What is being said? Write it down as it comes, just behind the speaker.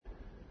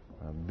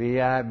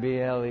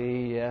Bible,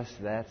 yes,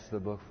 that's the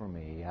book for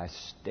me. I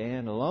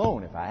stand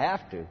alone, if I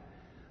have to,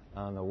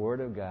 on the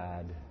Word of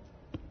God.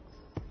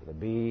 The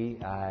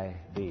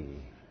Bible.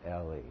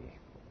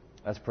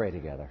 Let's pray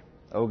together.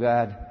 Oh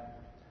God,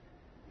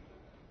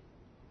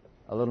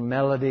 a little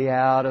melody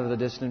out of the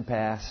distant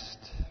past,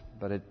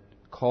 but it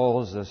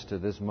calls us to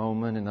this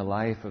moment in the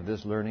life of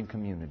this learning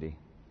community.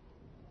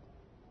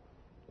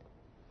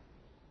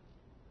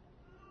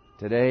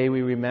 Today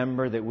we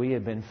remember that we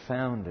have been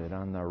founded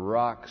on the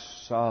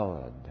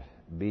rock-solid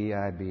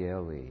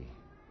Bible.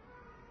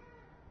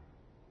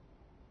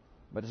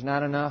 But it's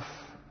not enough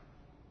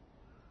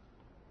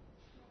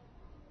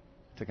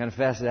to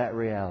confess that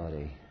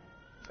reality.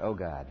 Oh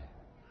God,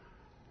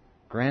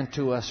 grant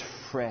to us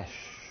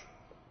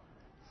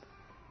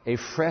a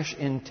fresh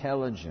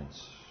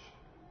intelligence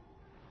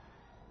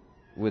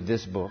with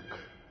this book.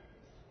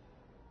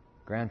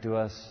 Grant to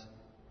us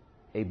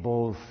a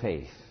bold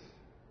faith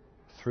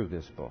through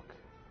this book.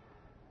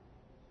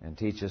 And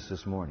teach us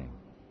this morning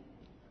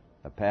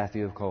the path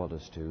you have called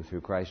us to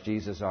through Christ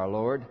Jesus our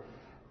Lord.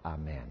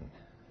 Amen.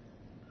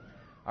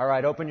 All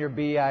right, open your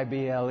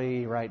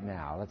Bible right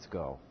now. Let's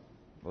go.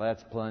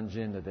 Let's plunge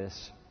into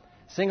this.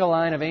 Sing a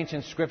line of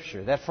ancient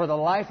Scripture that for the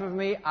life of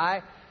me,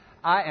 I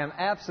am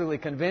absolutely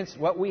convinced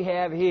what we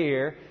have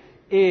here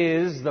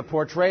is the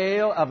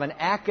portrayal of an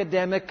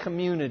academic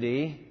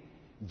community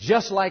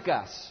just like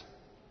us.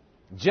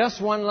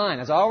 Just one line.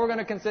 That's all we're going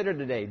to consider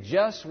today.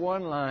 Just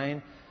one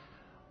line.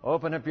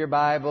 Open up your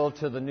Bible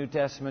to the New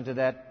Testament, to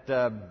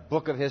that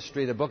book of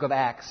history, the book of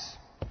Acts.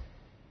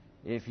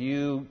 If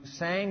you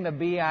sang the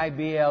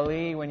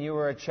Bible when you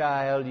were a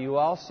child, you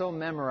also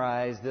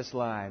memorized this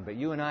line. But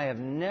you and I have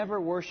never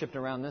worshiped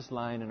around this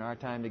line in our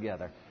time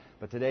together.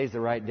 But today's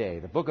the right day.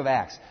 The book of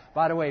Acts.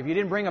 By the way, if you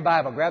didn't bring a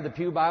Bible, grab the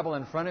Pew Bible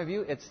in front of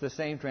you. It's the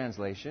same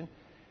translation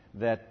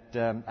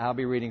that I'll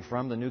be reading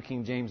from, the New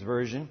King James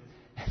Version.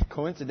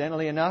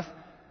 Coincidentally enough,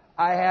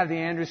 I have the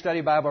Andrew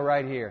Study Bible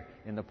right here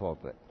in the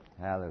pulpit.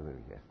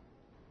 Hallelujah.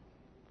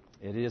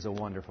 It is a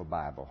wonderful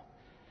Bible.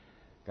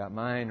 Got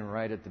mine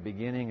right at the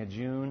beginning of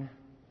June.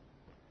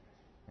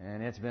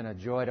 And it's been a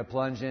joy to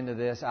plunge into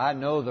this. I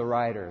know the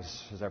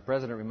writers, as our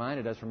president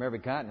reminded us, from every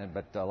continent,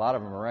 but a lot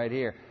of them are right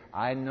here.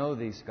 I know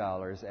these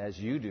scholars, as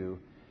you do.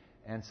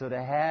 And so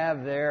to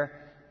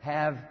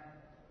have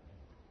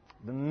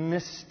the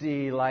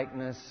misty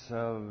likeness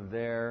of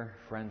their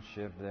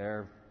friendship,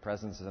 their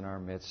presence in our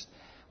midst,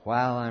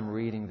 while I'm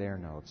reading their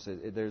notes.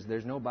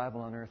 There's no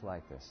Bible on earth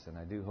like this, and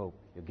I do hope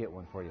you'll get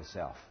one for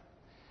yourself.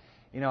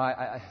 You know,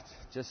 I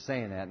just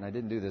saying that, and I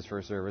didn't do this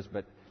first service,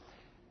 but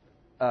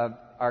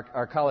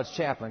our college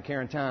chaplain,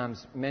 Karen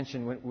Toms,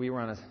 mentioned when we were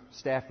on a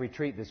staff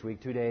retreat this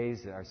week, 2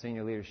 days, our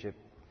senior leadership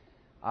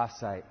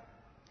offsite.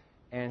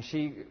 And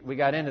we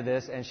got into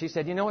this, and she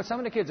said, you know what,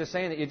 some of the kids are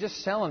saying that you're just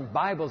selling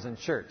Bibles in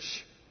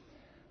church.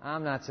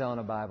 I'm not selling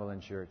a Bible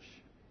in church.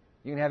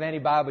 You can have any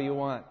Bible you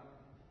want.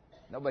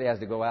 Nobody has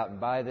to go out and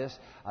buy this.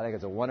 I think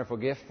it's a wonderful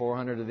gift,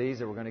 400 of these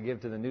that we're going to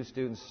give to the new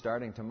students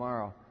starting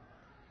tomorrow.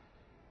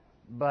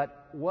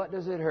 But what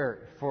does it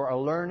hurt for a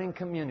learning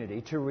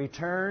community to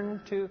return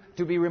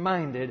to be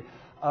reminded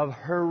of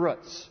her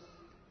roots,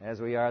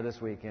 as we are this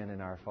weekend in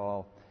our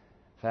fall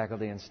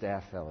faculty and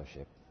staff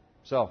fellowship?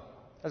 So,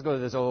 let's go to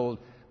this old,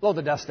 blow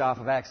the dust off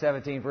of Acts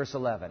 17, verse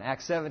 11.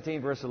 Acts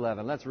 17, verse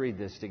 11. Let's read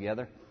this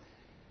together.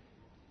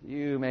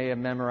 You may have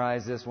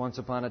memorized this once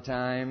upon a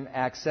time.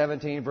 Acts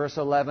 17, verse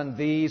 11.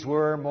 These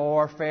were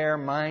more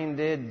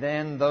fair-minded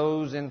than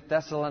those in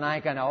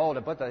Thessalonica. Now,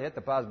 hit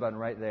the pause button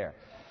right there.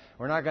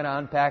 We're not going to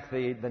unpack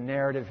the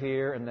narrative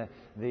here and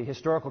the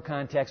historical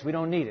context. We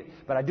don't need it.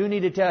 But I do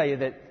need to tell you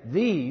that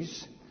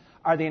these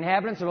are the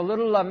inhabitants of a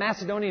little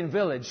Macedonian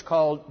village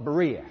called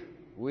Berea.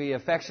 We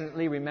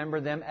affectionately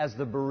remember them as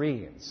the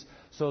Bereans.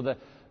 So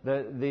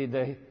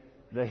the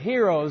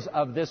heroes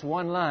of this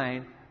one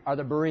line are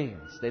the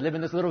Bereans. They live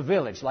in this little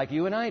village like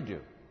you and I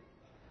do.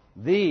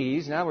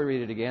 Now we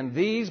read it again.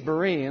 These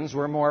Bereans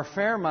were more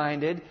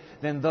fair-minded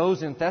than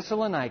those in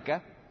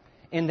Thessalonica,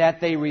 in that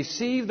they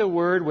received the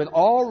word with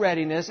all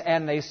readiness,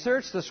 and they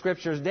searched the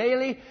Scriptures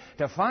daily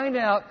to find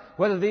out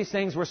whether these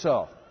things were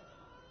so.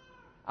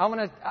 I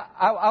want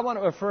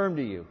to affirm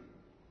to you,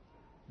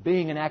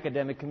 being an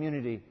academic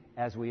community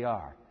as we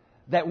are,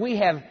 that we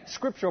have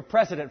scriptural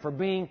precedent for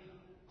being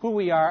who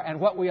we are and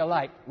what we are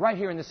like right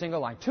here in the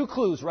single line. 2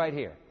 clues right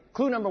here.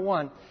 Clue number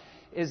 1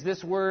 is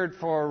this word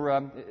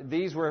for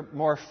these were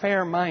more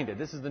fair-minded.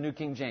 This is the New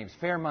King James,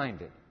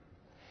 fair-minded.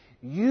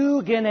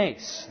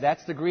 Eugenes,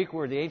 that's the Greek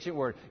word, the ancient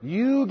word.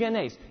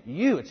 Eugenes.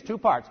 It's 2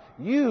 parts.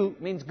 Eu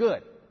means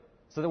good.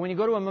 So that when you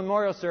go to a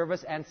memorial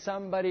service and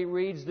somebody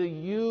reads the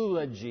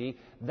eulogy,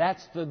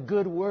 that's the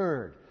good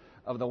word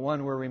of the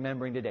one we're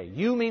remembering today.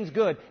 Eu means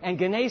good, and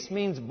genes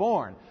means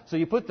born. So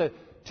you put the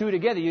 2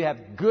 together, you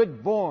have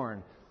good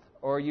born,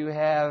 or you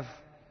have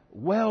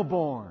well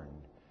born,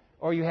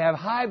 or you have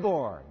high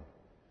born,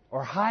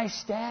 or high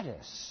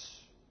status.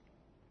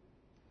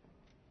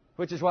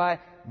 Which is why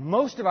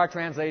most of our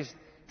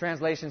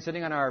translations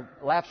sitting on our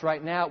laps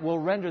right now will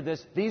render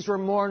this, these were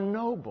more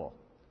noble.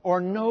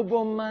 or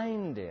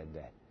noble-minded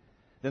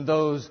than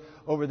those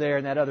over there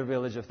in that other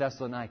village of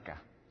Thessalonica.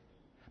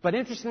 But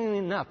interestingly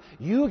enough,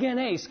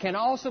 eugenes can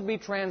also be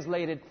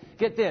translated,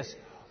 get this,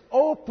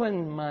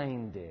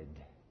 open-minded.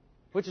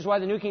 Which is why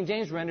the New King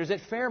James renders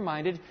it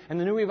fair-minded, and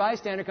the New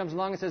Revised Standard comes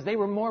along and says they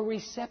were more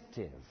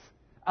receptive.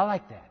 I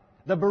like that.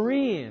 The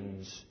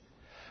Bereans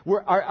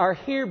are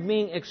here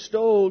being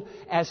extolled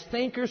as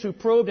thinkers who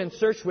probed and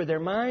searched with their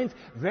minds,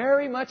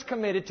 very much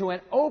committed to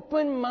an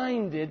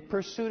open-minded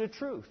pursuit of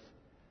truth.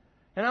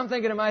 And I'm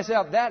thinking to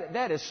myself,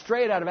 that is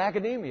straight out of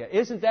academia.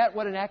 Isn't that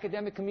what an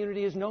academic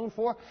community is known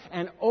for?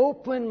 An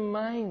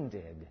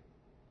open-minded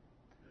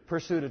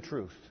pursuit of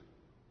truth.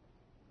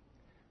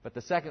 But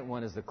the second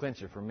one is the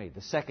clincher for me.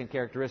 The second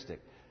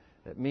characteristic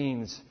that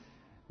means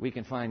we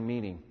can find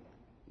meaning,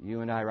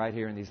 you and I, right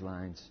here in these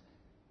lines.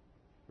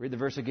 Read the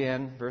verse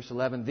again, verse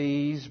 11.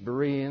 These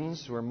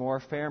Bereans were more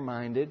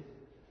fair-minded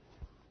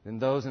than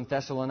those in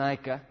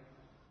Thessalonica,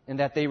 in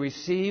that they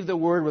received the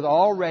word with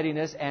all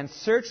readiness and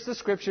searched the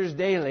Scriptures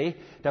daily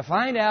to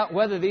find out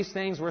whether these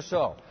things were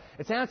so.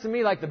 It sounds to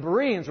me like the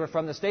Bereans were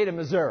from the state of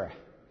Missouri.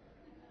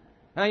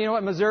 Now, you know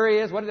what Missouri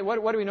is? What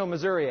do we know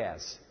Missouri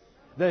as?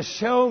 The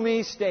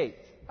show-me state.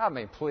 I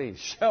mean, please,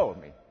 show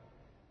me.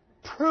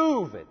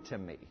 Prove it to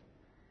me.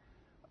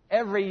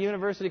 Every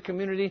university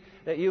community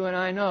that you and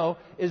I know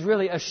is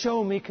really a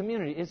show-me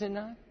community, is it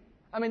not?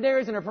 I mean, there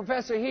isn't a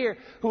professor here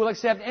who will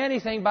accept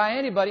anything by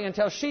anybody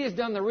until she has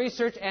done the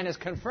research and is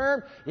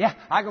confirmed, yeah,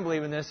 I can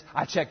believe in this.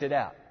 I checked it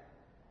out.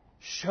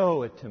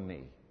 Show it to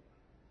me.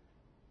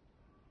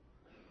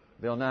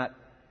 They'll not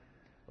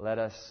let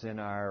us in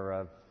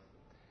our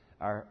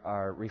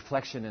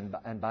reflection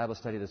and Bible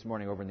study this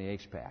morning over in the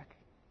HPAC.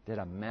 Did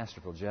a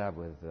masterful job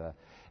with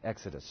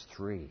Exodus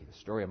 3, the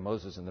story of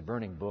Moses and the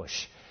burning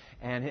bush.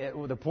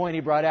 And the point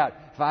he brought out,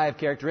 5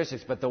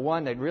 characteristics, but the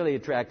one that really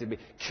attracted me,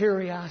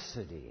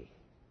 curiosity.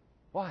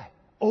 Why?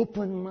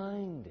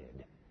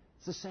 Open-minded.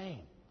 It's the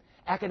same.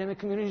 Academic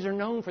communities are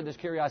known for this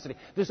curiosity,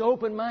 this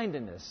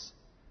open-mindedness.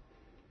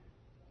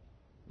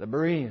 The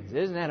Bereans.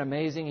 Isn't that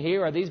amazing?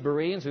 Here are these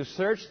Bereans who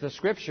searched the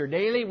Scripture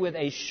daily with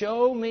a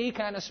show-me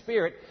kind of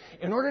spirit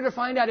in order to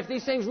find out if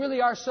these things really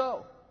are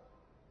so.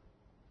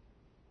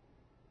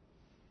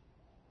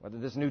 Whether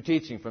this new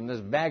teaching from this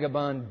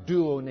vagabond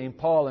duo named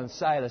Paul and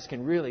Silas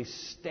can really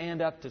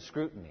stand up to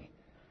scrutiny.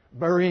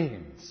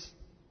 Bereans.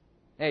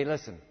 Hey,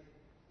 listen.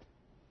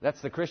 That's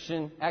the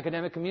Christian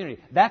academic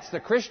community. That's the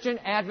Christian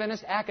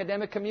Adventist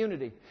academic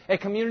community. A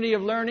community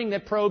of learning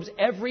that probes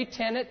every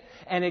tenet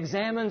and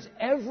examines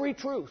every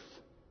truth.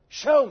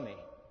 Show me.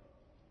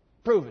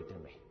 Prove it to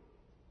me.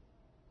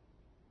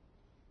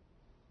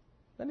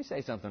 Let me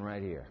say something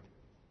right here.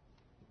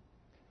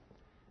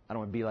 I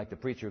don't want to be like the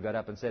preacher who got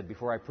up and said,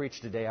 before I preach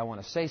today, I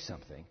want to say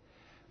something.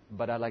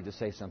 But I'd like to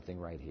say something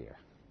right here.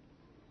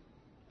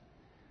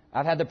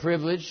 I've had the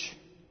privilege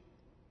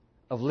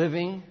of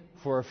living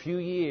for a few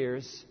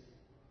years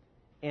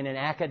in an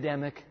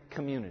academic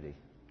community.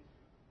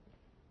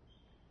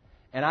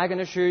 And I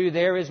can assure you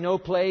there is no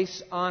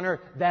place on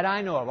earth that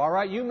I know of. All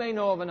right, you may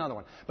know of another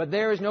one. But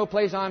there is no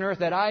place on earth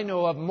that I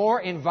know of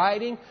more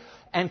inviting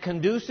and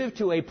conducive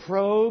to a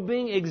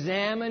probing,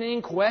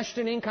 examining,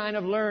 questioning kind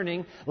of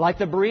learning like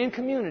the Berean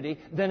community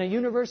than a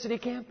university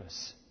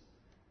campus.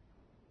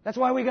 That's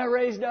why we got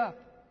raised up.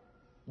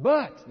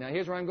 But, now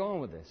here's where I'm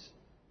going with this.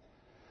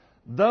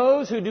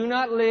 Those who do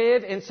not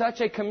live in such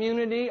a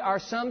community are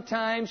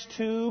sometimes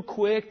too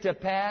quick to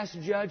pass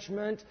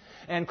judgment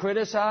and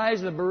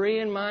criticize the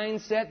Berean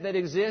mindset that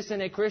exists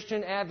in a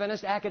Christian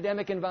Adventist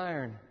academic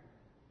environment.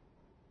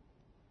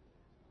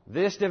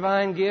 This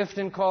divine gift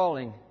and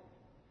calling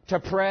to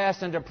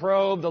press and to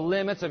probe the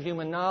limits of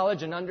human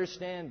knowledge and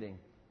understanding.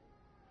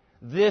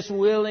 This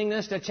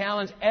willingness to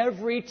challenge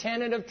every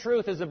tenet of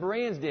truth as the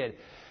Bereans did.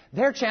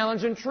 They're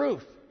challenging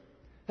truth.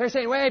 They're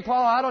saying, wait,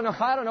 Paul, I don't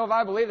know if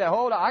I believe that.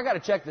 Hold on, I got to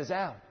check this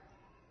out.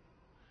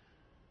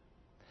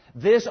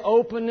 This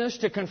openness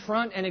to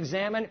confront and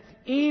examine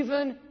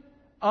even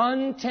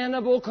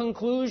untenable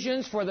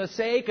conclusions for the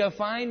sake of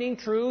finding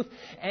truth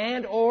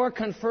and or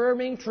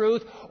confirming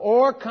truth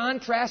or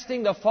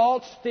contrasting the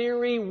false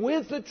theory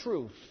with the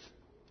truth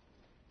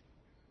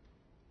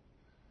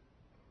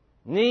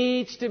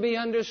needs to be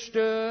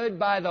understood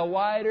by the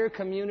wider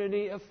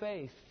community of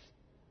faith.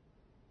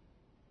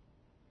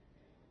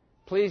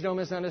 Please don't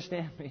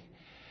misunderstand me.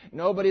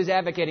 Nobody's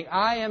advocating.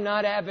 I am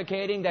not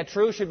advocating that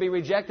truth should be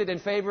rejected in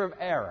favor of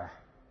error.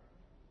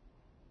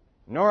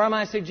 Nor am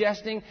I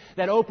suggesting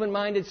that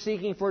open-minded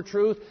seeking for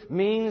truth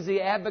means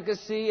the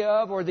advocacy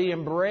of or the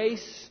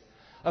embrace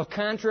of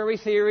contrary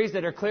theories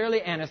that are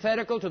clearly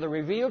antithetical to the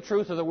revealed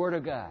truth of the Word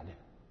of God.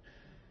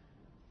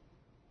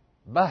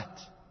 But,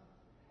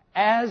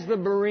 as the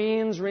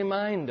Bereans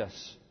remind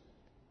us,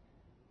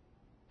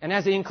 and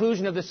as the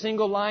inclusion of the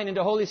single line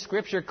into Holy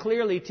Scripture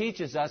clearly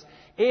teaches us,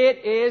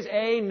 it is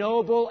a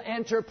noble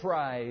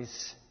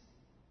enterprise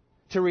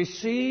to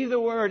receive the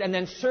Word and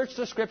then search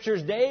the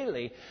Scriptures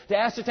daily to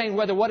ascertain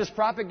whether what is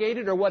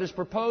propagated or what is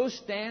proposed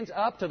stands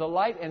up to the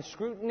light and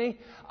scrutiny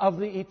of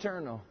the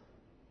eternal.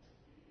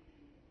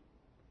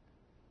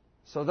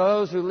 So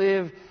those who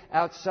live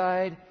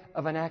outside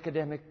of an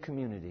academic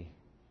community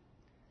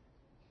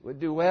would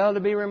do well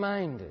to be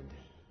reminded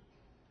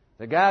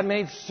that God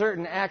made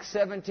certain Acts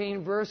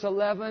 17, verse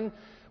 11,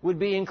 would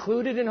be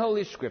included in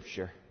Holy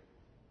Scripture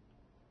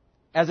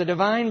as a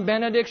divine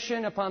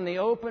benediction upon the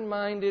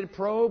open-minded,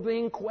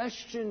 probing,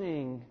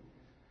 questioning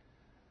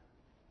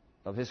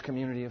of His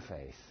community of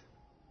faith.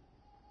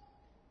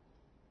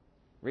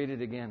 Read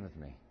it again with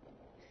me.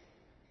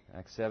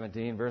 Acts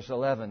 17, verse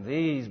 11.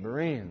 These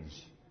Bereans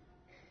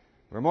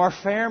were more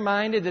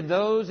fair-minded than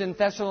those in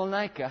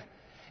Thessalonica,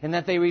 in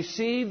that they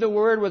received the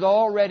word with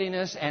all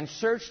readiness and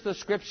searched the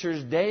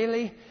Scriptures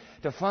daily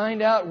to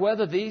find out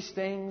whether these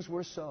things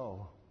were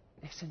so.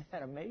 Isn't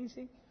that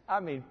amazing? I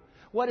mean,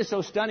 what is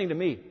so stunning to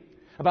me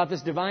about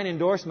this divine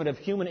endorsement of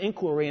human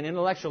inquiry and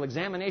intellectual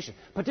examination,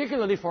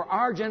 particularly for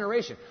our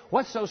generation?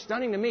 What's so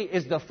stunning to me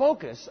is the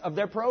focus of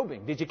their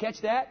probing. Did you catch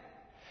that?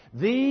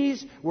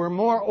 These were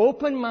more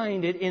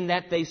open-minded in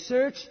that they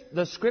searched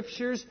the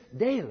Scriptures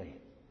daily.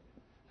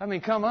 I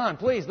mean, come on,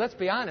 please, let's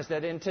be honest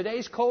that in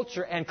today's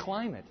culture and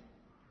climate,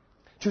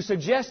 to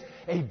suggest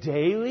a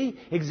daily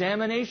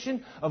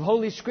examination of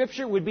Holy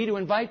Scripture would be to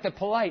invite the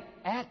polite,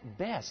 at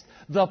best,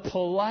 the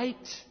polite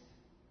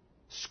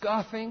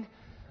scoffing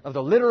of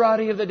the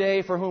literati of the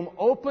day for whom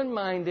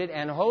open-minded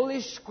and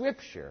Holy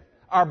Scripture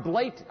are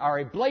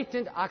a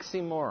blatant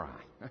oxymoron.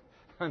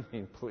 I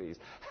mean, please,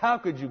 how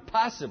could you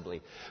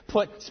possibly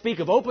speak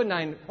of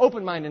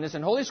open-mindedness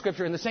and Holy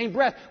Scripture in the same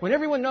breath when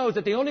everyone knows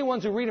that the only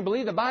ones who read and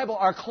believe the Bible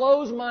are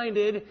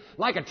closed-minded,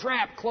 like a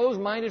trap,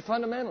 closed-minded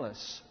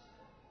fundamentalists?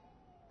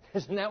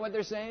 Isn't that what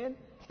they're saying?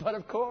 But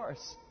of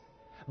course.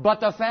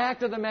 But the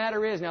fact of the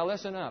matter is, now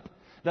listen up,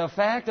 the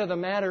fact of the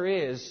matter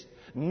is,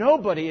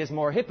 nobody is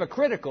more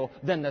hypocritical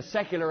than the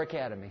secular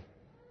academy.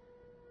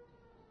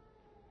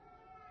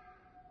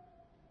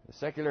 The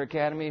secular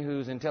academy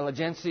whose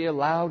intelligentsia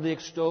loudly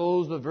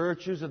extols the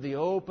virtues of the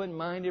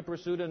open-minded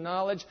pursuit of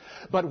knowledge,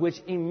 but which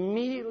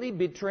immediately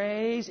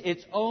betrays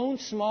its own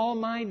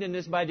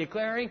small-mindedness by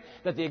declaring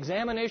that the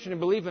examination and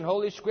belief in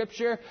Holy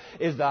Scripture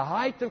is the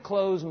height of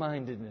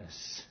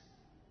closed-mindedness.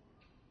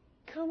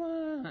 Come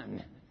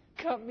on,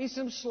 cut me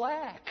some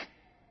slack.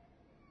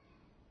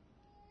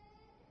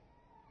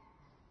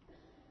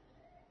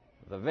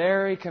 The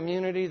very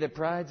community that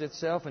prides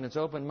itself in its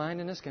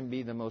open-mindedness can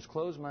be the most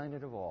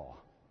closed-minded of all.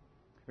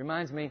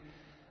 Reminds me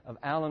of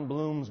Alan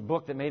Bloom's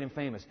book that made him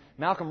famous.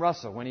 Malcolm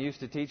Russell, when he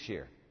used to teach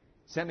here,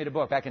 sent me the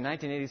book back in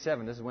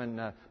 1987. This is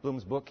when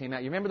Bloom's book came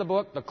out. You remember the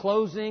book? The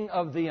Closing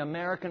of the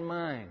American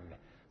Mind.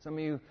 Some of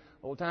you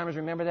old-timers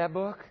remember that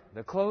book?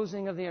 The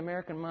Closing of the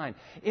American Mind.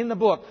 In the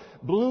book,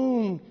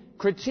 Bloom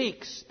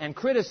critiques and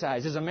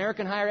criticizes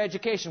American higher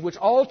education, which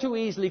all too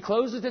easily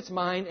closes its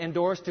mind and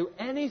doors to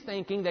any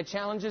thinking that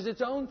challenges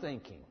its own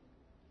thinking.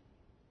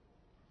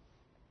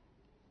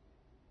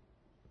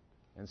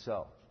 And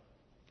so,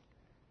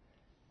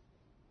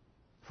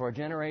 for a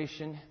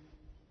generation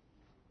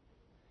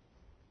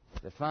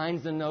that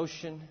finds the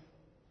notion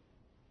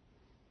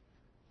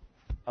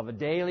of a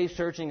daily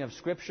searching of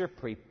Scripture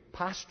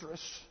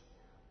preposterous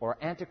or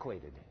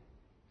antiquated,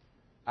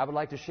 I would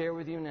like to share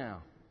with you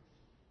now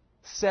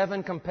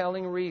 7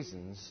 compelling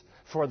reasons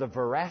for the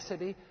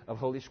veracity of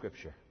Holy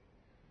Scripture.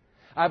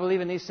 I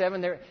believe in these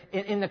 7,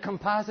 in the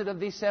composite of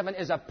these 7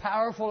 is a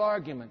powerful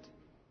argument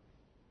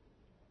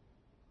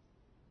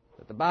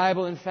that the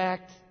Bible, in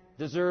fact,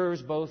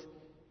 displays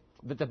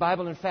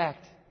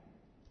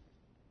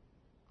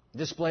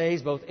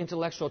both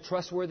intellectual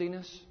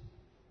trustworthiness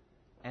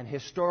and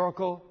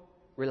historical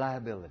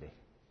reliability.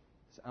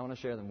 So I want to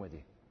share them with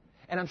you.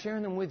 And I'm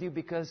sharing them with you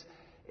because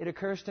it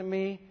occurs to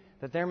me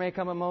that there may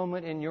come a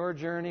moment in your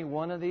journey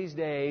one of these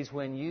days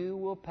when you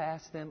will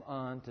pass them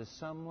on to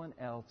someone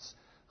else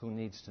who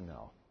needs to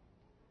know.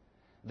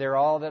 They're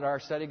all that our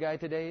study guide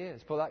today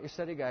is. Pull out your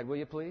study guide, will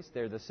you please?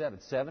 They're the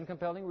 7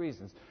 compelling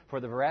reasons for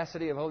the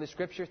veracity of Holy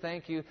Scripture.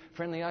 Thank you,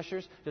 friendly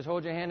ushers. Just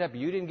hold your hand up.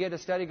 You didn't get a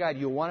study guide.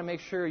 You'll want to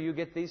make sure you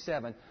get these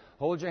 7.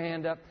 Hold your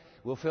hand up.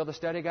 We'll fill the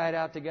study guide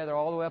out together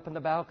all the way up in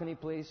the balcony,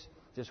 please.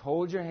 Just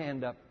hold your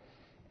hand up.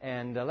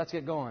 And let's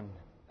get going.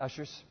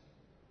 Ushers.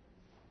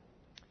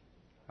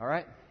 All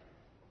right?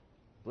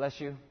 Bless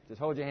you. Just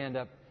hold your hand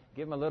up.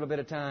 Give them a little bit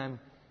of time.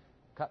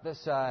 Cut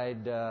this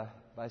side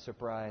by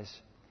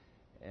surprise.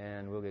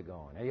 And we'll get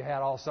going. Now, you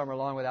had all summer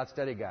long without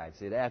study guides.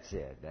 See, that's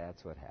it.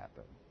 That's what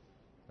happened.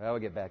 Well, we'll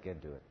get back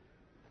into it.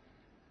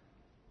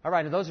 All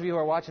right, and those of you who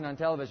are watching on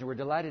television, we're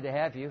delighted to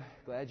have you.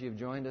 Glad you've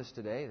joined us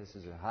today. This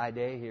is a high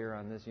day here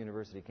on this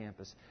university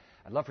campus.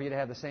 I'd love for you to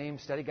have the same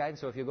study guide.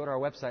 So if you go to our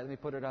website, let me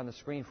put it on the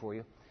screen for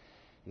you.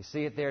 You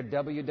see it there,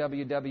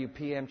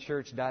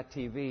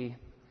 www.pmchurch.tv.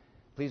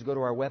 Please go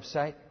to our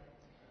website.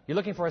 You're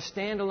looking for a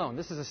standalone.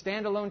 This is a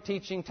standalone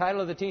teaching,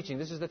 title of the teaching.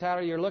 This is the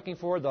title you're looking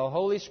for. The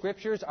Holy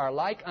Scriptures are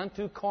like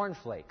unto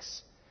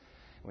cornflakes.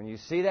 When you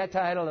see that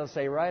title, it'll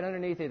say right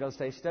underneath it, it'll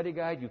say study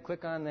guide. You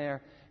click on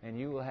there, and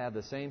you will have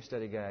the same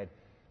study guide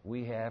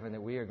we have and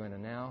that we are going to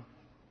now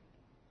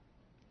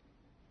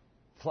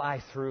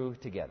fly through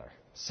together.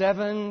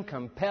 7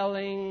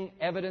 compelling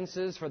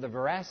evidences for the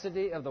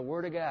veracity of the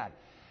Word of God.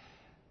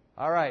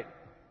 All right.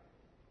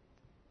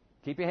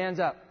 Keep your hands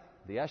up.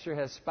 The usher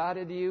has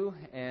spotted you,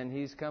 and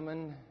he's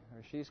coming,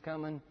 or she's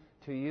coming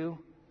to you.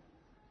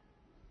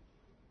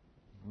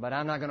 But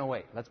I'm not going to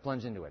wait. Let's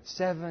plunge into it.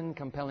 7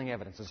 compelling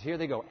evidences. Here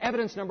they go.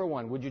 Evidence number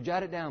 1. Would you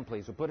jot it down,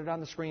 please? We'll put it on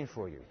the screen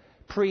for you.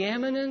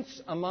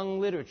 Preeminence among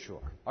literature.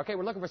 Okay,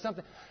 we're looking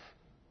for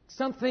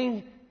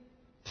something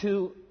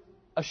to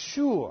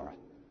assure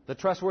the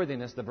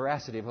trustworthiness, the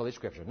veracity of Holy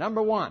Scripture.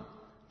 Number 1,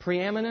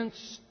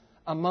 preeminence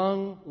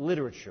among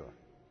literature.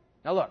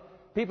 Now look,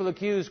 people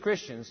accuse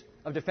Christians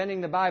of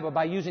defending the Bible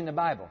by using the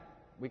Bible.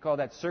 We call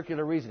that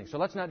circular reasoning. So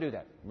let's not do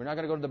that. We're not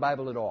going to go to the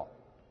Bible at all.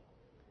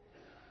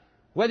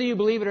 Whether you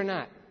believe it or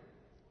not,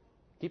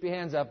 keep your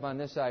hands up on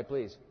this side,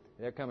 please.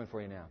 They're coming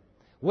for you now.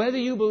 Whether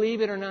you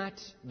believe it or not,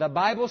 the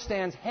Bible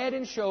stands head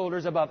and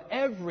shoulders above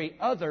every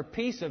other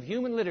piece of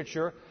human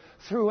literature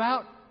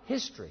throughout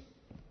history.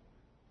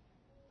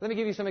 Let me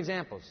give you some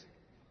examples.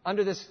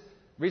 Under this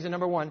reason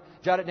number 1,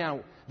 jot it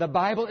down. The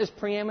Bible is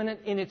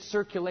preeminent in its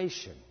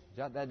circulation.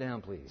 Jot that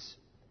down, please.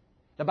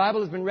 The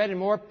Bible has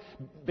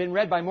been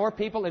read by more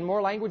people in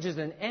more languages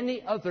than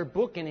any other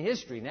book in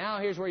history. Now,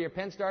 here's where your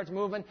pen starts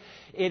moving.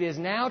 It is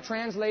now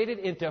translated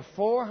into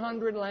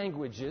 400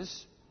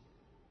 languages,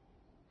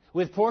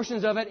 with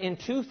portions of it in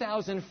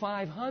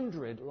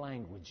 2,500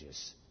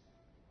 languages.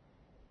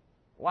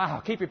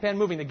 Wow, keep your pen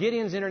moving. The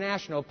Gideon's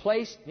International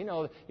Place, you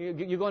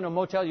go into a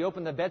motel, you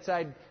open the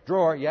bedside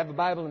drawer, you have a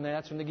Bible in there,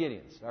 that's from the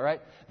Gideons, all right?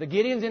 The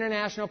Gideon's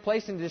International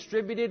placed and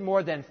distributed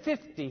more than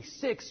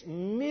 56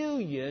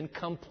 million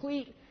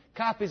complete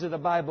copies of the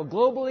Bible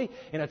globally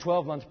in a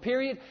 12-month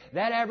period.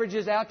 That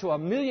averages out to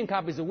 1 million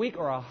copies a week,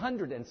 or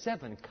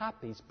 107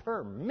 copies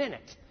per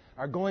minute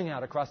are going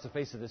out across the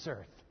face of this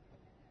earth.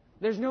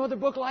 There's no other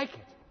book like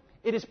it.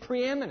 It is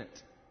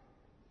preeminent.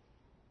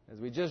 As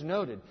we just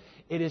noted,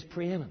 it is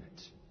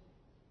preeminent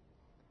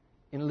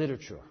in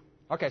literature.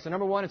 Okay, so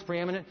number 1, it's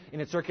preeminent in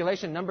its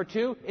circulation. Number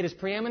 2, it is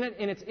preeminent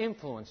in its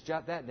influence.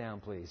 Jot that down,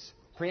 please.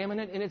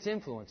 Preeminent in its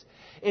influence.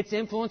 Its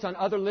influence on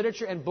other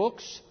literature and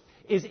books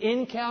is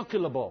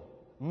incalculable.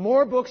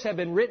 More books have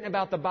been written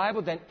about the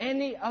Bible than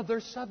any other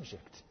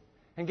subject.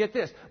 And get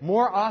this,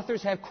 more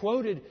authors have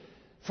quoted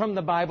from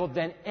the Bible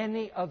than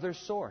any other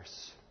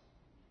source.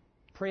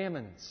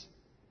 Preeminence.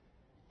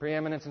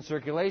 Preeminence in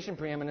circulation,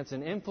 preeminence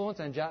in influence,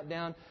 and jot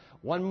down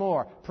one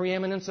more.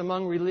 Preeminence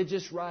among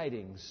religious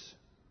writings.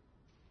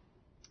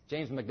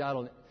 James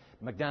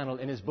MacDonald,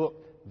 in his book,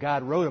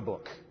 God Wrote a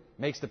Book,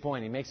 makes the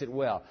point. He makes it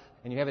well.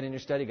 And you have it in your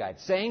study guide.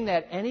 Saying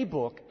that any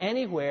book,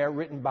 anywhere,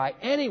 written by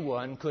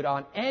anyone, could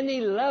on any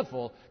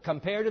level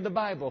compare to the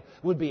Bible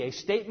would be a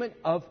statement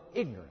of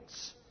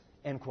ignorance.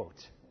 End quote.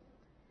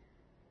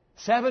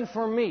 7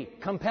 for me,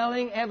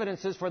 compelling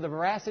evidences for the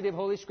veracity of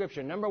Holy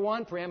Scripture. Number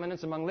 1,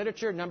 preeminence among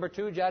literature. Number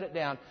 2, jot it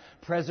down,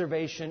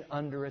 preservation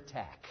under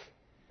attack.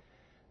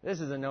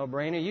 This is a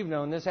no-brainer. You've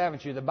known this,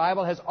 haven't you? The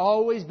Bible has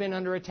always been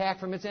under attack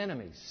from its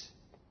enemies.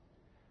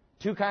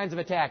 2 kinds of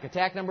attack.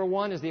 Attack number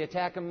 1 is the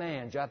attack of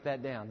man. Jot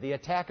that down. The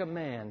attack of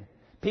man.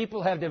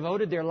 People have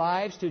devoted their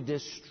lives to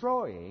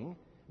destroying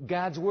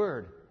God's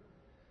Word.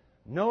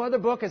 No other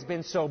book has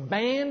been so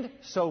banned,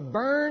 so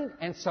burned,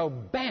 and so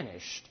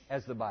banished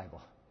as the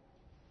Bible.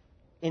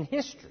 In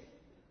history.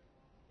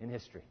 In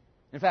history.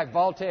 In fact,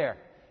 Voltaire.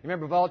 You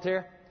remember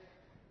Voltaire?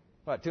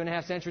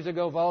 2.5 centuries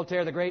ago,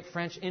 Voltaire, the great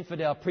French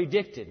infidel,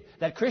 predicted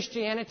that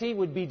Christianity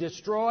would be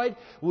destroyed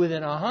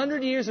within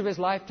 100 years of his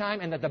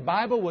lifetime and that the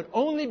Bible would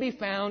only be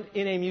found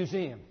in a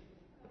museum.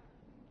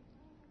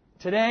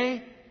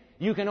 Today,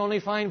 you can only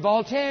find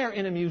Voltaire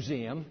in a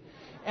museum,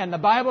 and the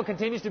Bible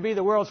continues to be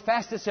the world's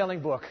fastest-selling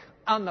book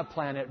on the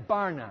planet,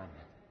 bar none.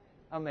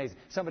 Amazing.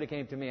 Somebody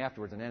came to me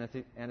afterwards, an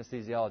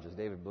anesthesiologist,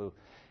 David Blue.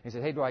 He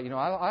said, "Hey, Dwight,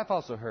 I've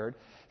also heard,"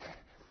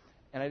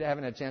 and I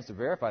haven't had a chance to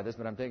verify this,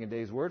 but I'm taking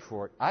Dave's word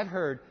for it. I've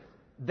heard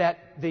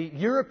that the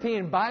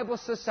European Bible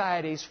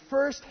Society's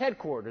first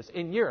headquarters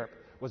in Europe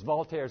was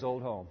Voltaire's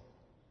old home.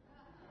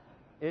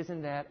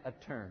 Isn't that a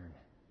turn?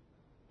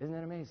 Isn't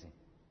that amazing?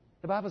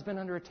 The Bible's been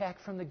under attack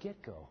from the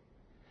get-go.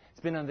 It's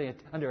been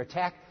under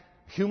attack,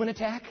 human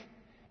attack,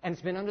 and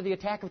it's been under the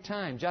attack of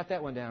time. Jot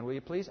that one down, will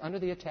you please? Under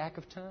the attack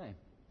of time.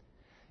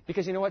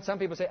 Because you know what? Some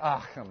people say,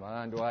 come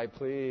on, Dwight,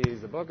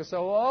 please. The book is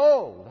so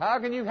old. How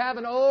can you have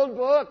an old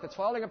book that's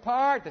falling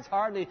apart, that's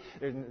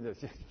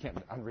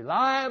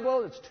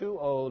unreliable, it's too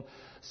old?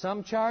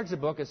 Some charge the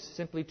book as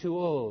simply too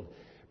old.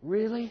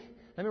 Really?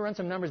 Let me run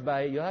some numbers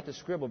by you. You'll have to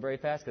scribble very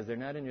fast because they're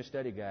not in your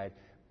study guide.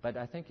 But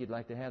I think you'd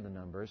like to have the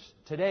numbers.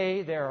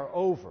 Today, there are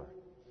over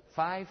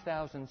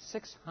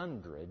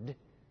 5,600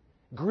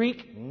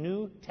 Greek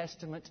New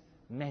Testament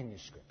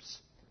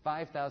manuscripts.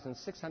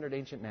 5,600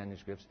 ancient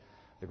manuscripts.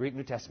 The Greek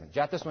New Testament.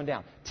 Jot this one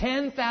down.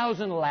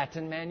 10,000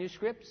 Latin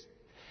manuscripts,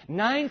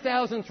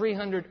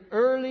 9,300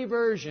 early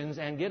versions,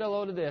 and get a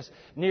load of this,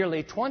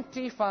 nearly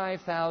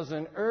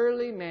 25,000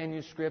 early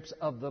manuscripts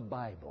of the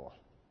Bible.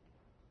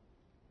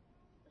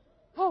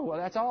 Oh, well,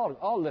 that's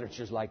all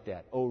literature's like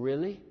that. Oh,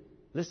 really?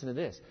 Listen to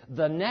this.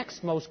 The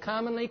next most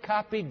commonly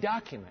copied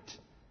document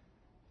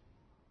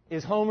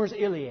is Homer's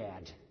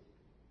Iliad.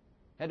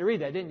 Had to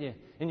read that, didn't you,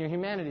 in your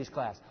humanities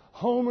class?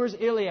 Homer's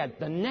Iliad.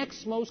 The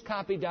next most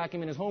copied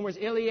document is Homer's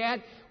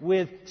Iliad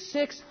with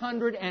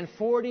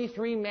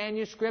 643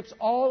 manuscripts,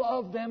 all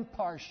of them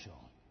partial.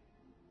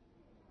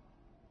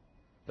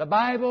 The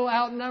Bible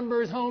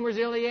outnumbers Homer's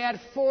Iliad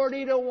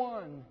 40 to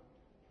 1.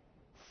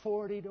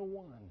 40 to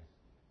 1.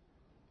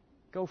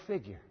 Go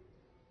figure.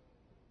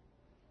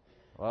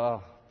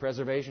 Well,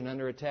 preservation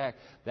under attack.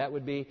 That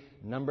would be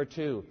number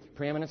 2.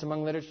 Preeminence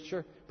among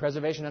literature.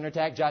 Preservation under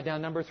attack. Jot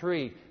down number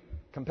 3.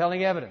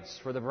 Compelling evidence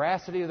for the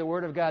veracity of the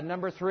Word of God.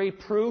 Number 3,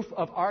 proof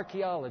of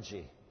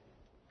archaeology.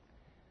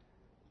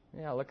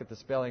 Yeah, look at the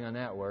spelling on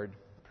that word.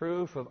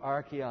 Proof of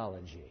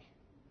archaeology.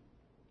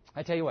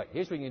 I tell you what,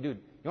 here's what you can do.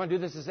 You want to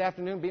do this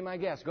afternoon? Be my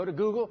guest. Go to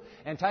Google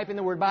and type in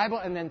the word Bible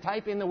and then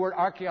type in the word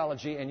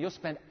archaeology, and you'll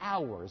spend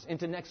hours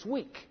into next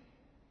week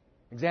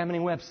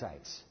examining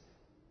websites.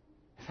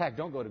 In fact,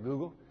 don't go to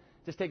Google.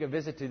 Just take a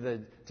visit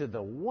to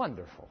the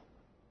wonderful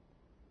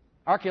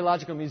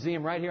Archaeological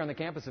Museum right here on the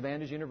campus of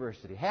Andrews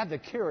University. Have the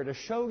curator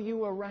show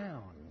you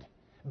around.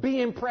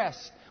 Be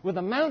impressed with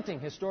the mounting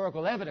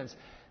historical evidence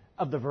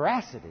of the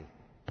veracity,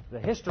 the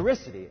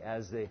historicity,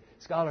 as the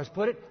scholars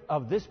put it,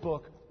 of this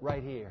book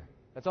right here.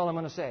 That's all I'm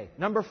going to say.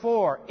 Number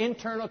 4,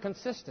 internal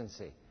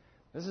consistency.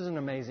 This is an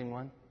amazing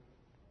one.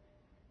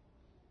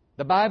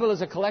 The Bible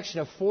is a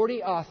collection of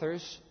 40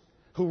 authors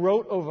who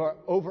wrote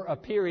over a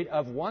period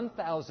of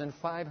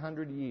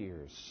 1,500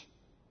 years.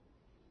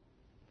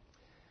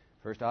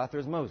 First author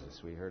is Moses.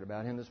 We heard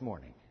about him this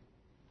morning.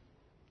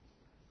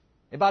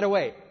 And by the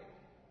way,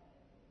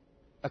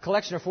 a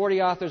collection of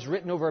 40 authors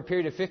written over a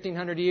period of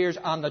 1,500 years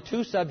on the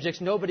 2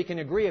 subjects nobody can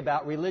agree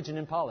about, religion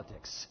and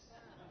politics.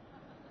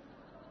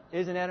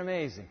 Isn't that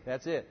amazing?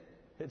 That's it.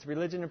 It's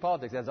religion and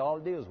politics. That's all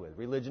it deals with,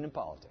 religion and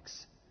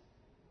politics.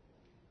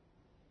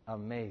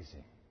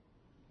 Amazing.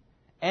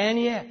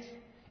 And yet,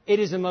 it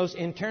is the most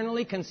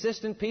internally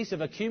consistent piece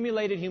of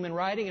accumulated human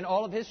writing in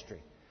all of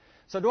history.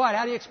 So, Dwight,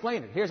 how do you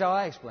explain it? Here's how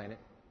I explain it.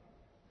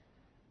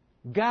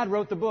 God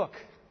wrote the book.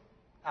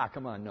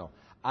 Come on, no.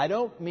 I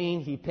don't mean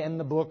He penned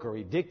the book or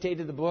He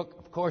dictated the book.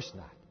 Of course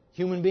not.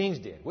 Human beings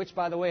did. Which,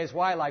 by the way, is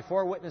why, like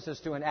 4 witnesses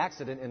to an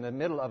accident in the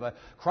middle of a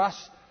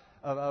cross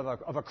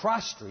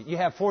street, you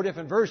have 4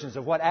 different versions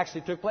of what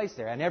actually took place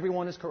there, and every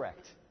one is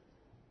correct.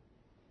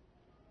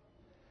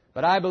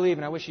 But I believe,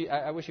 and I wish you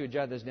would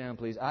jot this down,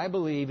 please. I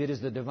believe it is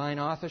the divine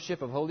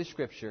authorship of Holy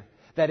Scripture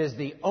that is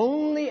the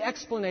only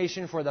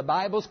explanation for the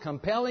Bible's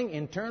compelling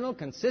internal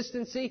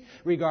consistency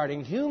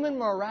regarding human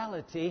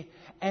morality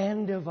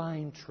and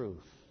divine truth.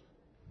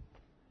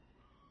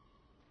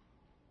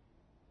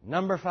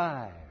 Number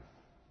 5.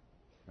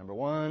 Number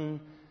 1,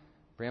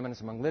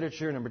 preeminence among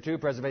literature. Number 2,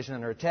 preservation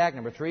under attack.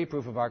 Number 3,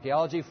 proof of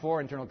archaeology. 4,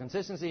 internal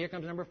consistency. Here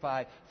comes number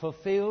 5,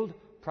 fulfilled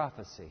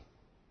prophecy.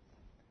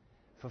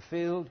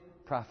 Fulfilled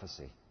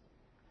prophecy.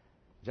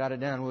 Jot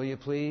it down, will you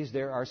please?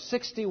 There are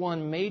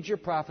 61 major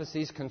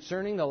prophecies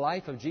concerning the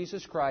life of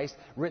Jesus Christ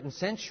written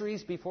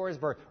centuries before His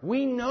birth.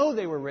 We know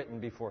they were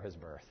written before His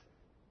birth.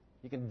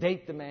 You can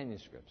date the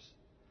manuscripts.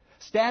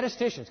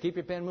 Statisticians, keep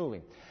your pen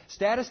moving.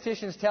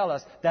 Statisticians tell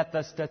us that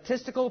the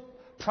statistical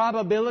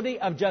probability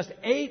of just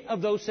 8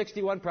 of those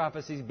 61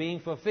 prophecies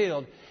being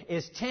fulfilled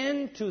is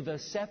 10 to the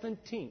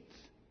 17th,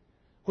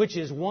 which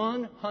is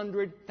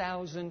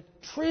 100,000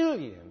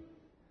 trillion.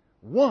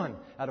 1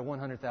 out of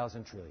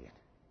 100,000 trillion.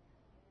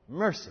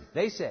 Mercy.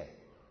 They say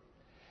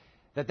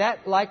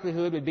that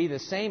likelihood would be the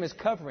same as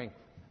covering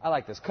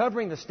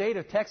the state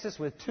of Texas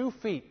with 2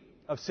 feet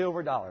of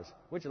silver dollars.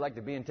 Would you like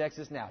to be in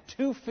Texas now?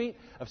 2 feet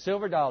of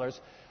silver dollars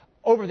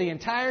over the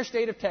entire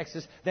state of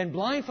Texas, then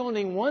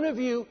blindfolding one of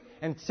you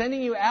and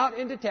sending you out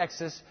into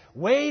Texas,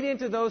 wade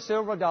into those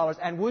silver dollars,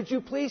 and would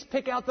you please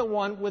pick out the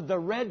one with the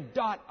red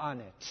dot on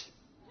it?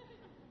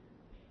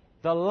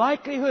 The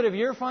likelihood of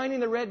your finding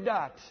the red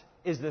dot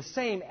is the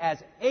same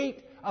as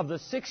 8 of the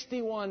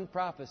 61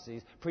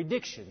 prophecies,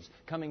 predictions,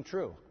 coming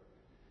true.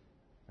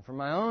 And from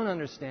my own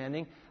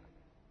understanding,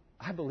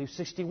 I believe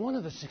 61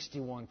 of the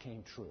 61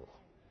 came true.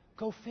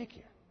 Go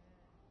figure.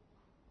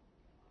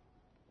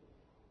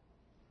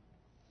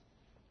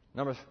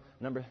 Number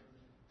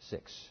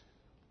 6.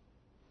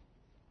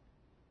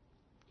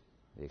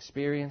 The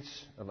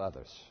experience of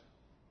others.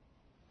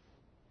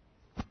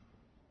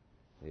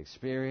 The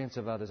experience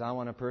of others. I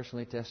want to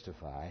personally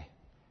testify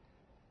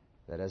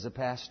that as a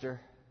pastor,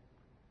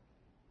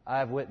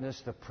 I've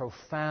witnessed the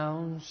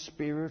profound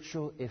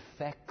spiritual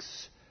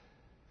effects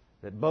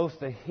that both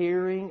the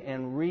hearing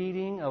and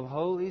reading of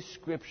Holy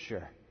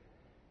Scripture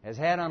has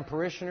had on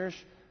parishioners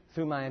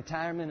through my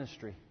entire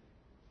ministry.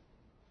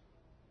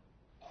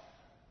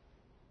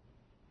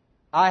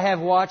 I have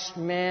watched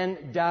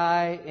men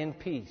die in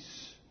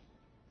peace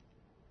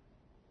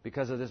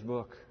because of this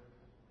book.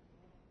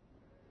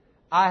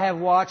 I have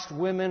watched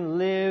women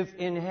live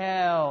in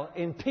hell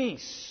in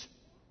peace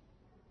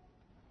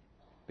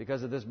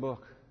because of this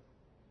book.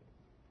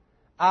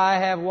 I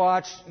have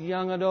watched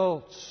young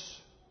adults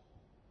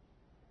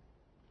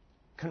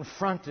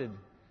confronted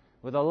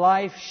with a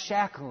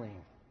life-shackling,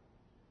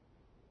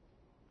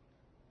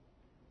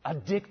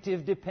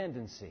 addictive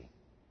dependency,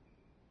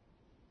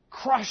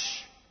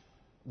 crush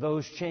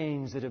those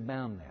chains that have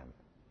bound them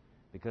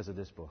because of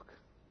this book.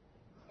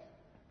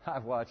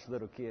 I've watched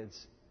little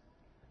kids.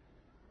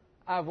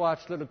 I've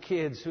watched little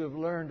kids who have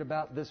learned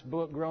about this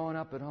book growing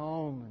up at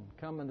home and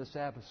coming to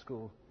Sabbath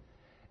school.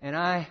 And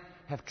I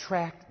have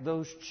tracked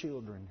those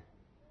children.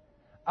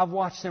 I've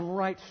watched them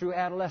right through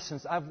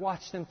adolescence. I've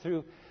watched them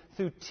through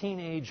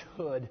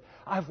teenagehood.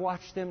 I've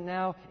watched them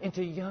now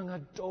into young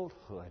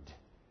adulthood.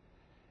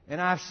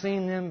 And I've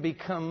seen them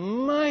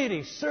become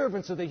mighty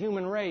servants of the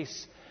human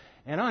race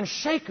and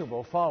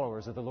unshakable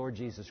followers of the Lord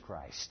Jesus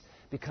Christ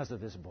because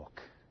of this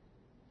book.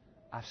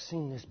 I've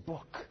seen this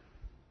book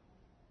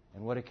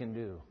and what it can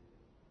do.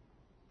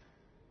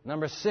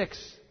 Number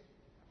 6,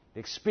 the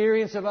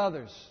experience of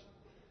others.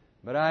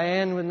 But I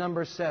end with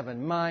number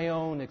 7, my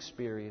own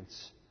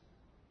experience.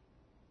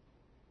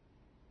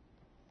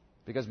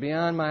 Because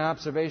beyond my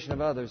observation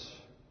of others,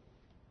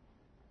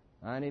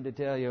 I need to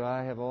tell you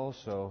I have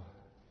also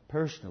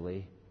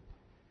personally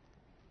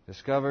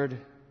discovered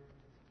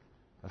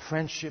a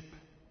friendship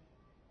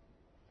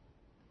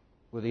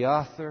with the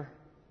author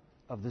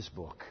of this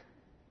book.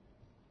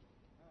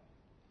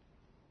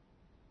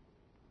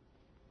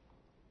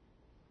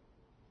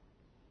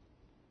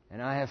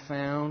 And I have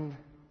found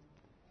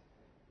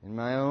in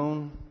my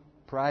own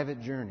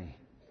private journey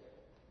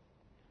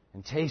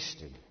and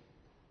tasted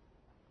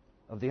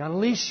of the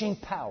unleashing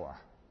power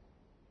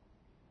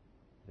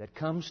that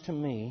comes to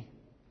me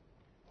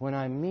when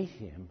I meet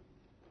Him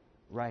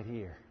right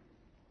here.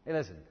 Hey,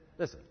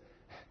 listen.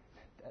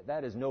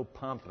 That is no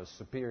pompous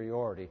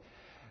superiority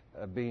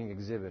being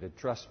exhibited.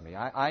 Trust me.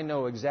 I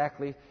know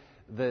exactly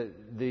the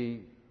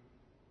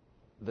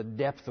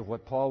depth of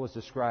what Paul was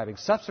describing.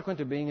 Subsequent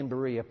to being in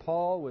Berea,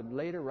 Paul would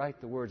later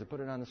write the words. I'll put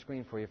it on the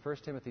screen for you. 1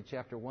 Timothy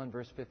chapter 1,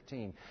 verse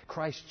 15.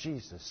 Christ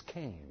Jesus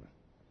came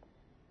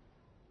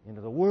into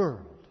the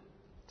world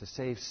to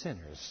save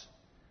sinners,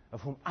 of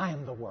whom I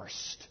am the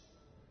worst.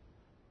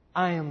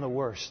 I am the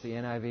worst, the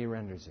NIV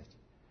renders it.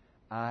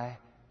 I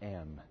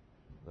am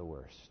the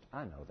worst.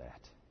 I know that.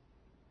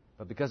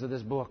 But because of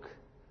this book,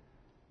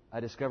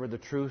 I discovered the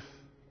truth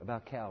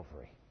about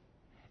Calvary.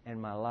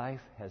 And my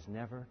life has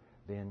never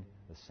been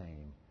the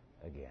same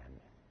again.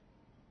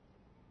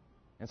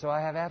 And so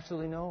I have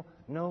absolutely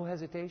no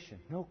hesitation,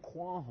 no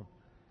qualm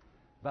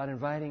about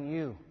inviting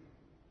you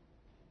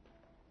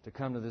to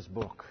come to this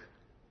book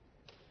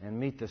and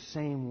meet the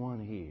same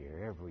one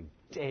here every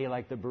day,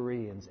 like the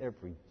Bereans,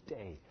 every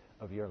day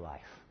of your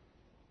life.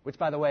 Which,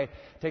 by the way,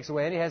 takes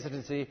away any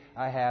hesitancy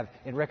I have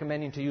in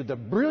recommending to you the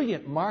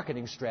brilliant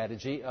marketing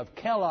strategy of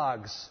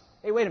Kellogg's.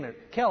 Hey, wait a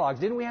minute. Kellogg's.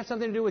 Didn't we have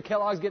something to do with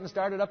Kellogg's getting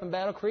started up in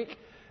Battle Creek?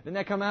 Didn't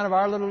that come out of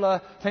our little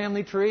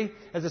family tree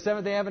as a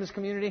Seventh-day Adventist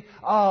community?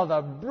 Oh,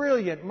 the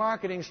brilliant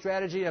marketing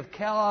strategy of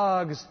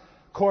Kellogg's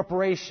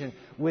Corporation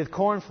with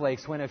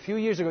cornflakes. When a few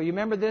years ago, you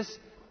remember this?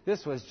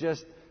 This was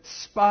just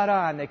spot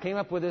on. They came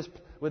up with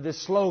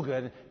this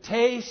slogan,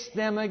 taste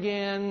them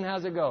again.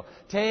 How's it go?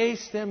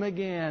 Taste them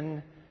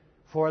again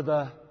for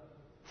the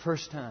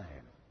first time.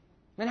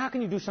 And how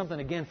can you do something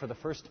again for the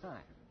first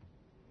time?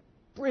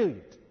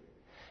 Brilliant.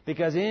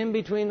 Because in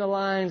between the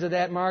lines of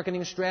that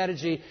marketing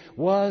strategy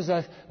was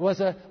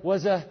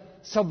a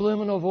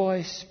subliminal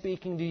voice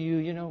speaking to you.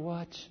 You know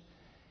what?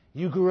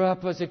 You grew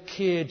up as a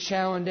kid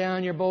chowing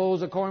down your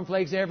bowls of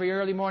cornflakes every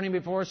early morning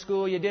before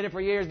school. You did it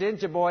for years,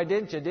 didn't you, boy?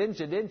 Didn't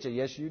you?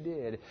 Yes, you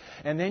did.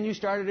 And then you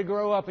started to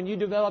grow up and you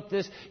developed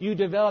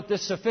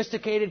this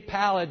sophisticated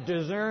palate,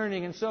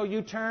 discerning. And so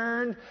you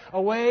turned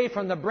away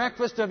from the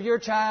breakfast of your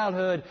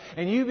childhood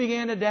and you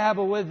began to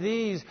dabble with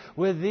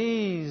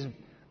these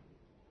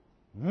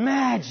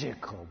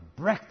magical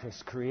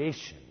breakfast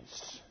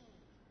creations.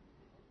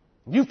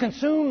 You've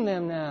consumed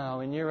them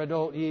now in your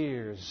adult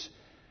years.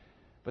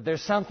 But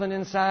there's something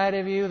inside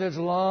of you that's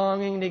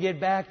longing to get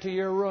back to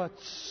your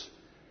roots.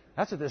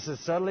 That's what this is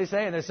subtly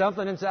saying. There's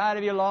something inside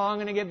of you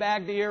longing to get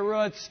back to your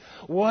roots.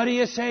 What do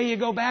you say you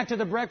go back to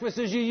the breakfasts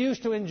you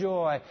used to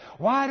enjoy?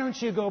 Why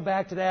don't you go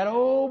back to that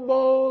old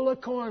bowl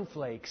of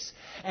cornflakes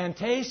and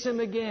taste them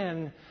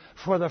again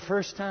for the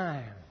first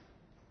time?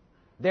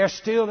 They're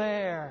still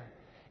there.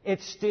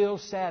 It's still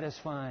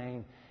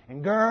satisfying.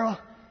 And girl,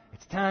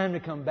 it's time to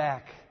come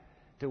back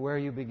to where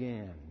you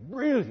began.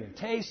 Brilliant.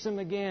 Taste them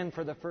again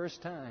for the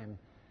first time.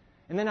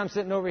 And then I'm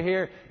sitting over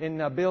here in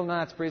Bill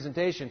Knott's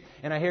presentation,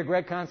 and I hear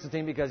Greg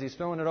Constantine because he's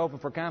throwing it open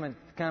for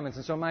comments.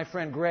 And so my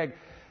friend Greg,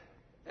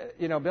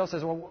 Bill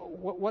says, well,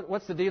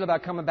 what's the deal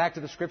about coming back to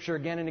the Scripture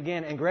again and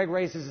again? And Greg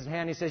raises his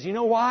hand. He says, you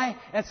know why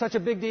that's such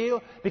a big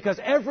deal? Because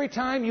every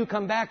time you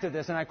come back to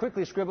this, and I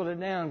quickly scribbled it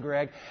down,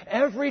 Greg,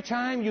 every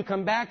time you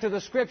come back to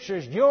the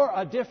Scriptures, you're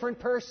a different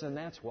person.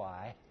 That's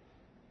why.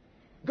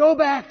 Go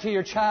back to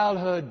your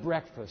childhood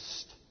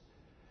breakfast.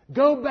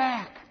 Go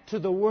back to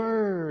the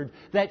Word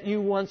that you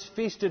once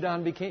feasted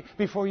on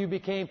before you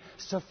became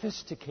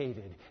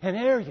sophisticated and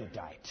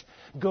erudite.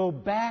 Go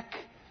back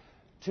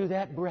to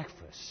that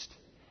breakfast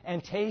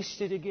and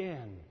taste it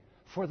again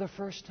for the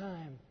first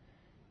time.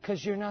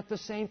 Because you're not the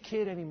same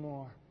kid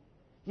anymore.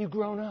 You've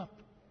grown up.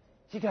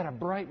 You got a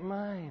bright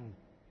mind.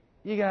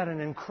 You got an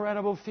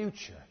incredible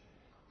future.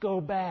 Go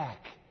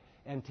back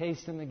and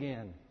taste them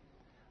again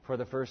for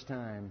the first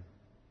time.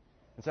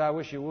 And so I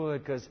wish you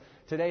would, because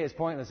today is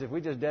pointless. If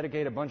we just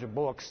dedicate a bunch of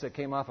books that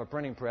came off a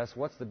printing press,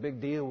 what's the big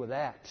deal with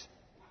that?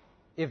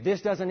 If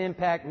this doesn't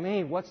impact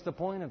me, what's the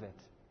point of it?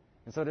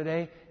 And so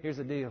today, here's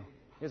the deal.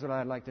 Here's what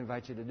I'd like to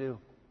invite you to do.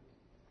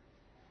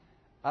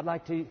 I'd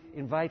like to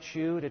invite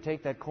you to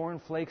take that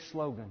cornflake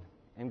slogan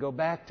and go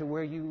back to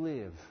where you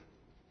live.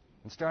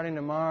 And starting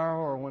tomorrow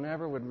or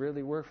whenever would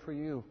really work for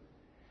you,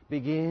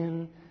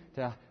 begin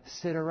to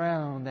sit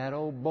around that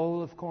old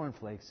bowl of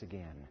cornflakes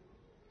again.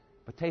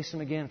 But taste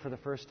them again for the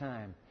first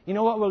time. You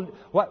know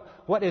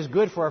what is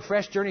good for a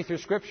fresh journey through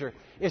Scripture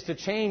is to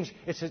change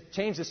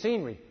the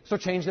scenery. So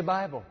change the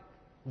Bible.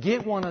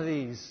 Get one of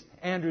these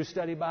Andrew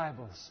Study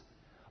Bibles.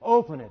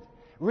 Open it.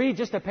 Read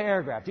just a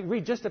paragraph.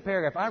 Read just a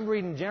paragraph. I'm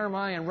reading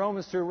Jeremiah and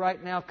Romans through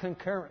right now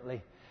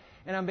concurrently.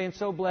 And I'm being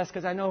so blessed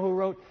because I know who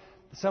wrote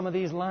some of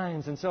these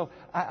lines. And so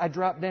I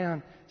drop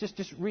down.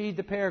 Just read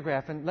the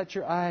paragraph and let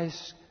your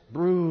eyes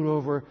brood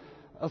over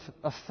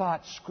a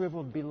thought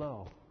scribbled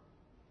below.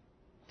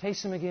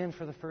 Taste them again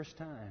for the first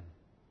time.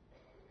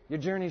 Your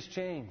journey's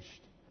changed.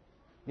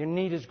 Your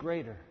need is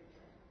greater.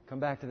 Come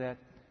back to that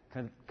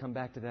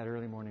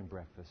early morning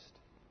breakfast.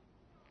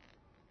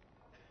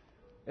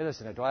 Hey,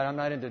 listen, Dwight, I'm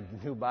not into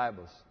new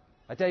Bibles.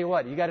 I tell you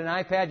what, you got an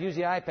iPad, use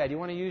the iPad. You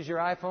want to use your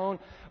iPhone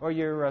or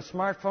your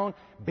smartphone?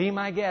 Be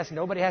my guest.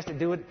 Nobody has to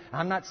do it.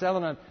 I'm not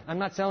selling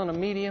a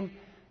medium.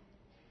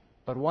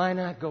 But why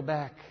not go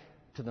back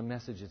to the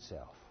message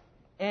itself?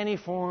 Any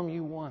form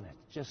you want it,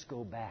 just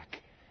go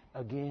back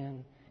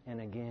again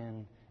and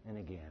again and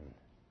again.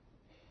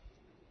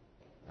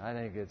 I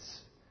think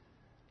it's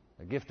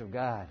a gift of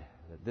God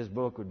that this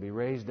book would be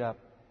raised up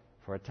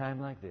for a time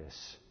like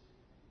this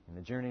in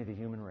the journey of the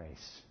human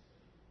race,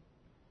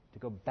 to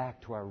go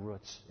back to our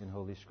roots in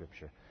Holy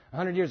Scripture.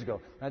 100 years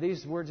ago, now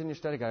these words in your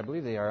study guide, I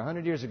believe they are.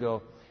 100 years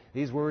ago,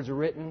 these words were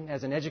written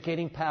as an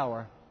educating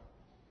power.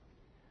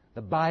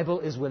 The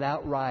Bible is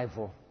without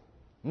rival.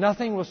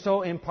 Nothing will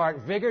so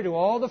impart vigor to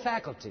all the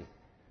faculty.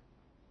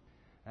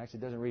 Actually,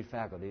 it doesn't read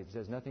faculty. It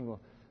says nothing will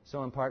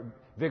so impart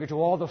vigor to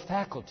all the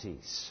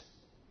faculties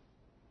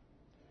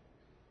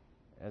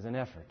as an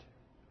effort.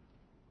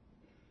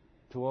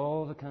 To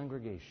all the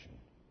congregation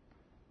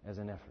as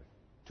an effort.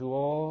 To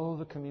all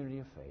the community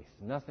of faith.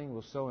 Nothing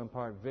will so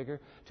impart vigor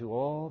to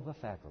all the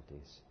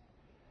faculties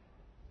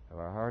of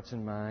our hearts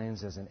and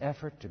minds as an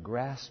effort to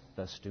grasp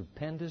the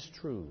stupendous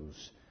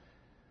truths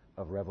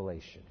of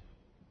Revelation.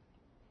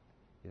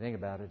 You think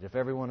about it, if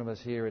every one of us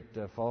here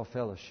at Fall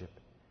Fellowship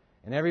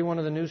and every one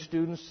of the new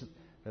students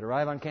that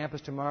arrive on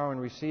campus tomorrow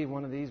and receive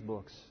one of these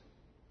books,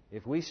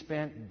 if we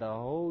spent the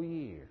whole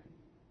year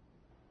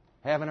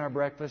having our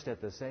breakfast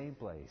at the same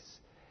place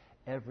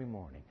every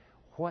morning,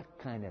 what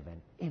kind of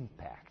an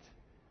impact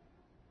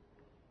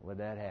would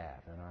that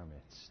have in our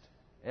midst?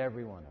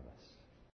 Every one of us.